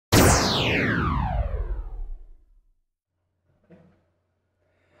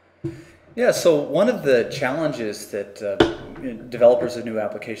Yeah, so one of the challenges that developers of new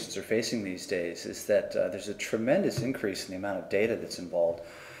applications are facing these days is that there's a tremendous increase in the amount of data that's involved.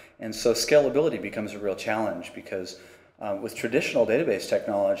 And so scalability becomes a real challenge because with traditional database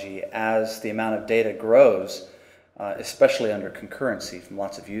technology, as the amount of data grows, especially under concurrency from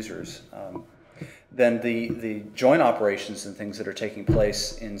lots of users, then the join operations and things that are taking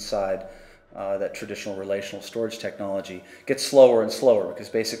place inside that traditional relational storage technology gets slower and slower because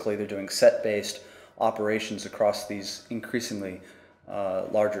basically they're doing set-based operations across these increasingly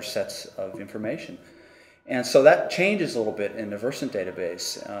larger sets of information. And so that changes a little bit in the Versant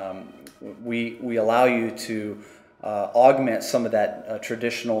database. We allow you to augment some of that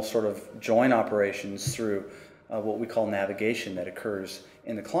traditional sort of join operations through what we call navigation that occurs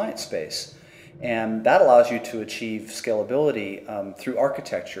in the client space. And that allows you to achieve scalability through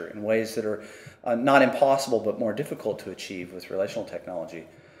architecture in ways that are not impossible but more difficult to achieve with relational technology.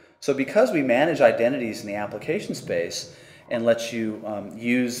 So because we manage identities in the application space and let you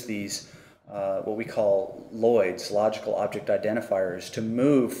use these what we call LOIDs, logical object identifiers, to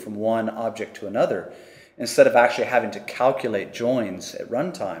move from one object to another, instead of actually having to calculate joins at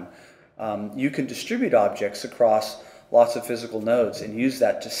runtime, you can distribute objects across lots of physical nodes and use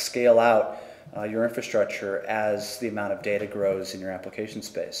that to scale out your infrastructure as the amount of data grows in your application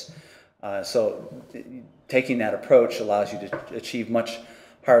space. So taking that approach allows you to achieve much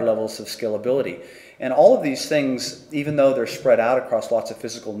higher levels of scalability. And all of these things, even though they're spread out across lots of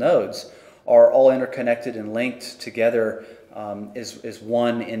physical nodes, are all interconnected and linked together is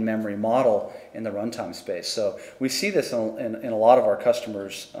one in-memory model in the runtime space. So we see this in a lot of our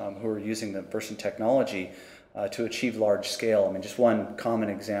customers who are using the Versant technology to achieve large scale. I mean, just one common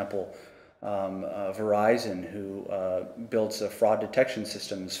example, Verizon, who builds fraud detection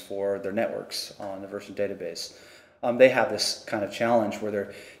systems for their networks on the Versant database. They have this kind of challenge where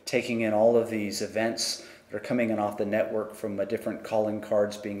they're taking in all of these events that are coming in off the network from different calling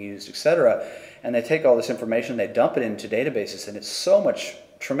cards being used, etc. And they take all this information, they dump it into databases, and it's so much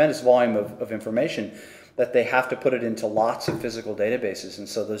tremendous volume of information that they have to put it into lots of physical databases. And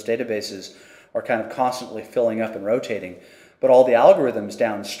so those databases are kind of constantly filling up and rotating. But all the algorithms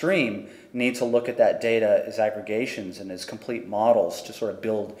downstream need to look at that data as aggregations and as complete models to sort of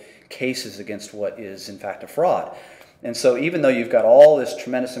build cases against what is in fact a fraud. And so even though you've got all this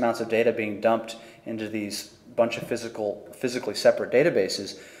tremendous amounts of data being dumped into these bunch of physically separate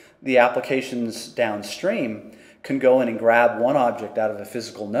databases, the applications downstream can go in and grab one object out of a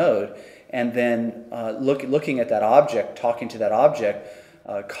physical node and then looking at that object, talking to that object,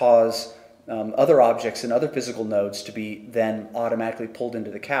 cause other objects in other physical nodes to be then automatically pulled into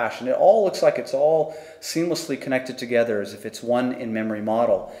the cache. And it all looks like it's all seamlessly connected together as if it's one in-memory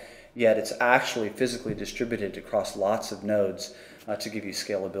model, yet it's actually physically distributed across lots of nodes to give you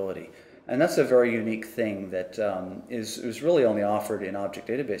scalability. And that's a very unique thing that is really only offered in object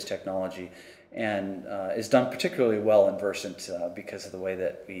database technology and is done particularly well in Versant because of the way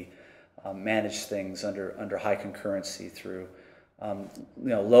that we manage things under high concurrency through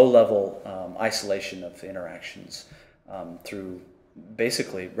low-level isolation of interactions through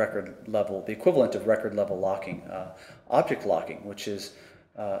basically record level, the equivalent of record level locking, object locking, which is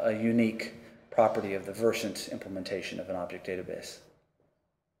a unique property of the Versant implementation of an object database.